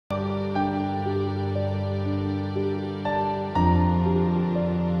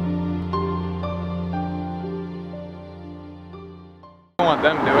want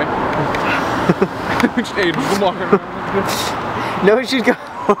them doing. Hey, just walking around. No, she's go.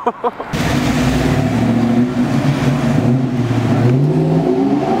 What?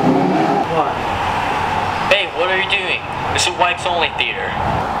 Hey, what are you doing? This is whites only theater.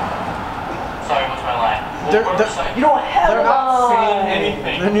 Sorry, what's my line? You don't have They're not saying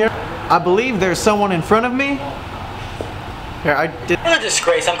anything. I believe there's someone in front of me. Here, I did. What a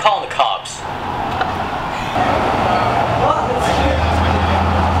disgrace, I'm calling the cops.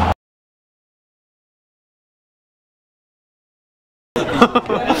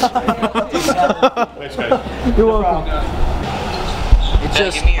 Thanks, guys. You're welcome. It's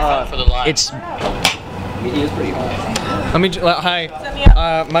just, give me your phone for the line. It's. Media's pretty hard. Let me. Hi.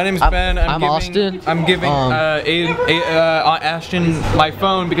 My name is Ben. I'm Austin. I'm giving Ashton my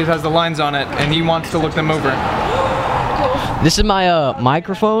phone because it has the lines on it, and he wants to look them over. This is my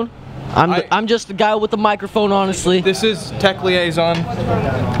microphone. I'm just the guy with the microphone, honestly. This is Tech Liaison.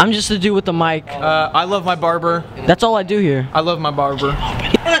 I'm just the dude with the mic. I love my barber. That's all I do here. I love my barber.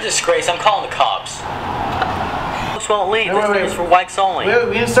 What a disgrace, I'm calling the cops. This won't leave, this thing is for whites only. Wait,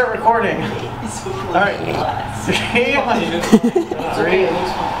 we didn't start recording. Alright. 3, 2,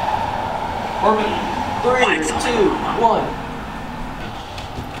 1.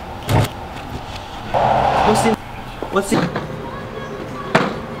 What's the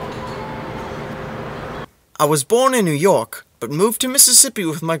I was born in New York, but moved to Mississippi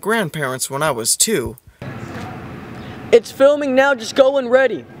with my grandparents when I was 2. It's filming now, just go and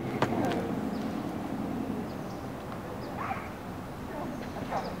ready.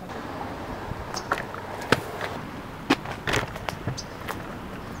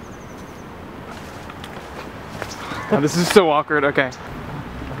 Oh, this is so awkward. Okay.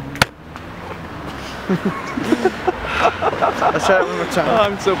 Let's try it one more time. Oh,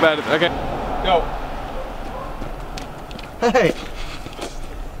 I'm so bad at it. Okay. Go. Hey.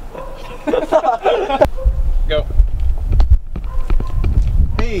 Go.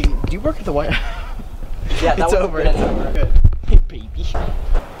 Hey, do you work at the White House? Yeah, It's over. It's over. Good. Hey, baby.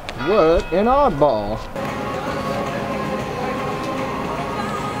 What an oddball.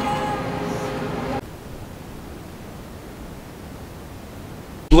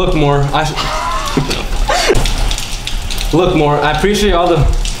 Look more, Look more, I appreciate all the...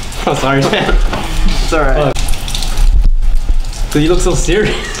 Oh, sorry, man. It's alright. Cause you look so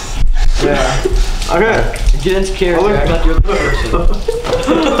serious. Yeah. Okay. Get into character. I got your person.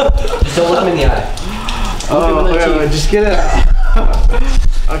 Just don't look him in the eye. Oh, wait, just get it out.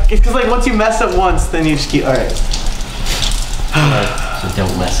 Okay, it's cause like once you mess up once, then you just keep, alright. So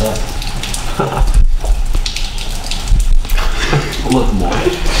don't mess up. Look more.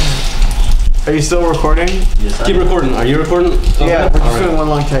 Are you still recording? Yes, Keep recording. Are you recording? Okay. Yeah, we're just doing one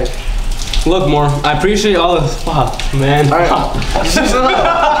long take. Look more, I appreciate all the... Fuck, man. Alright.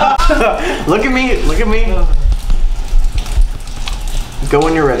 Look at me, look at me. Go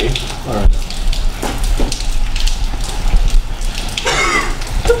when you're ready. Alright.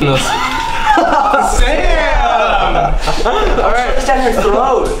 No. Sam! Alright. It's down your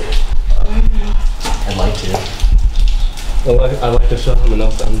throat. I'd like to. I like to shut him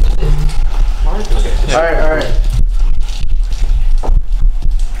enough then. Alright, alright.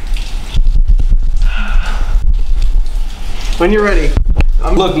 When you're ready.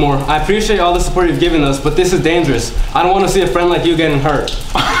 Look more, I appreciate all the support you've given us, but this is dangerous. I don't want to see a friend like you getting hurt.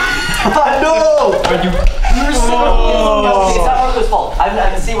 No! It's not Marco's fault. I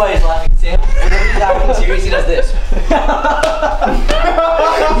can see why he's laughing. Sam, whenever he's acting serious, he does this. Not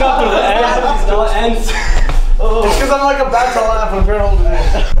to the end. No ends. It's because I'm like about to laugh. I'm trying to hold it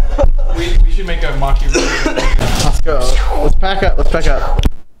in. We should make a mock video. Let's go. Let's pack up. Let's pack up.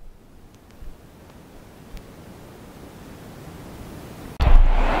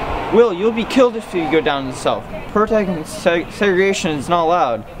 Will, you'll be killed if you go down to the south. Protecting segregation is not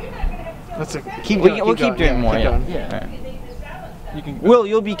allowed. Let's keep going. We'll keep doing more. Yeah. Right. Will,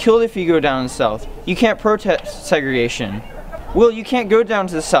 you'll be killed if you go down to the south. You can't protest segregation. Will, you can't go down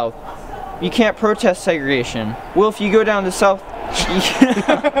to the south. You can't protest segregation. Will, if you go down to the south,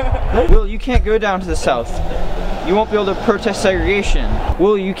 Will, you can't go down to the south. You won't be able to protest segregation.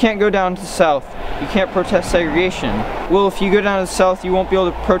 Will, you can't go down to the south. You can't protest segregation. Will, if you go down to the south, you won't be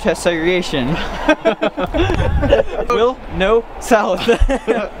able to protest segregation. Will, no, south.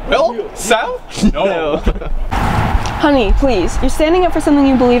 Will? South? No. Honey, please, you're standing up for something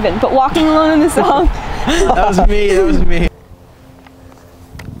you believe in, but walking alone in the south. That was me. That was me.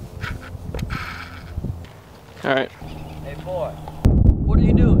 All right. Hey boy, what are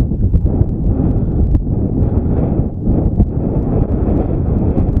you doing?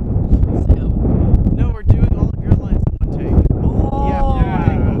 No, we're doing all of your lines in one take. Oh. Yeah.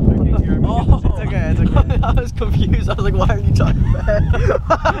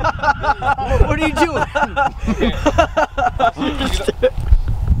 What are you doing?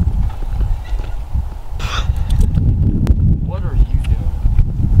 What are you doing?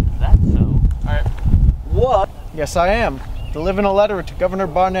 Is that so? Alright. What? Yes, I am. Delivering a letter to Governor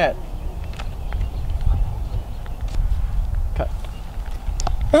Barnett. Cut.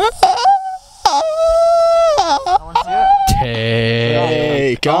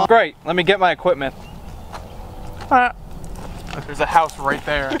 Take off. Great, let me get my equipment. There's a house right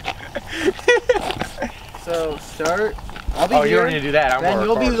there. So start. I'll be Oh, here. you don't need to do that. I'm Then more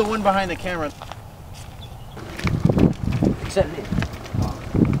you'll be recording. the one behind the camera. Except me.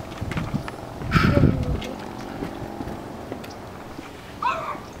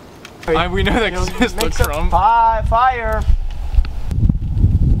 We know that this looks wrong. Fire!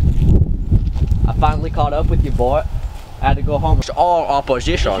 I finally caught up with you, boy. I had to go home. All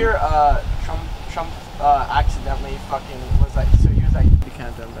opposition. Here, Trump accidentally fucking was like, so he was like, you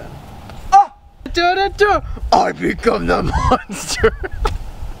can't have done that. Ah! I become the monster.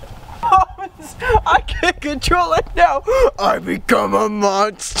 I can't control it now. I become a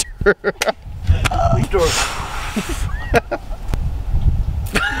monster.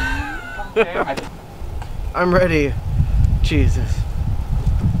 I'm ready. Jesus.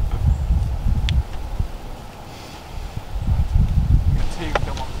 Take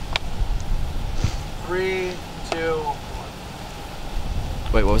them on. 3, 2, 1.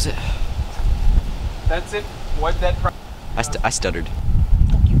 Wait, what was it? That's it. What that? I stuttered.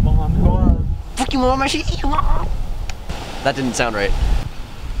 Fuck you, mom. Fuck you, mom. I should eat you, mom. That didn't sound right.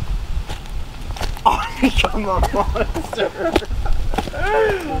 I become a monster.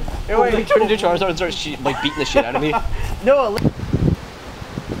 Hey, wait, turn into Charizard and start like beating the shit out of me. No.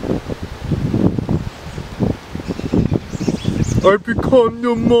 I become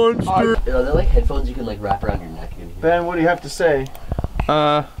the monster. Are there like headphones you can like wrap around your neck? Ben, what do you have to say?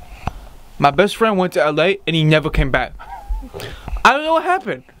 My best friend went to LA and he never came back. I don't know what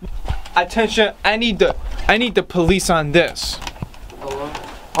happened. Attention, I need the police on this.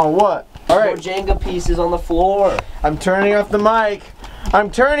 On what? All right. More Jenga pieces on the floor. I'm turning off the mic.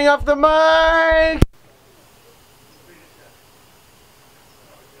 I'm turning off the mic.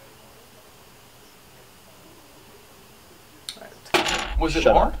 Was it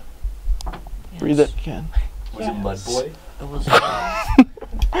Shut more? Breathe it again. Was it Mud Boy? It was.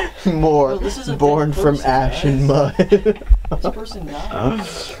 More. Well, this is a Born dead from person, ash guys. and mud. This person died.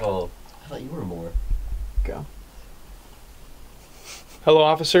 Oh, I thought you were more. Go. Hello,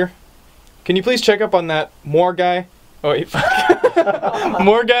 officer. Can you please check up on that Moore guy? Oh wait, fuck.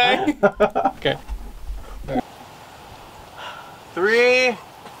 Moore guy? Okay. 3.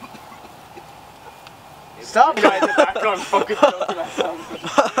 Stop, guys.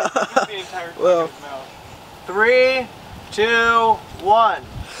 Well, 3, 2, 1.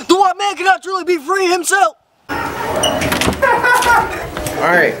 The white man cannot truly be free himself. All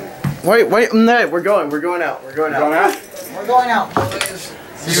right. Wait. No, we're going out. We're going out. We're going out. Just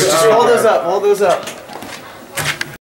hold those up.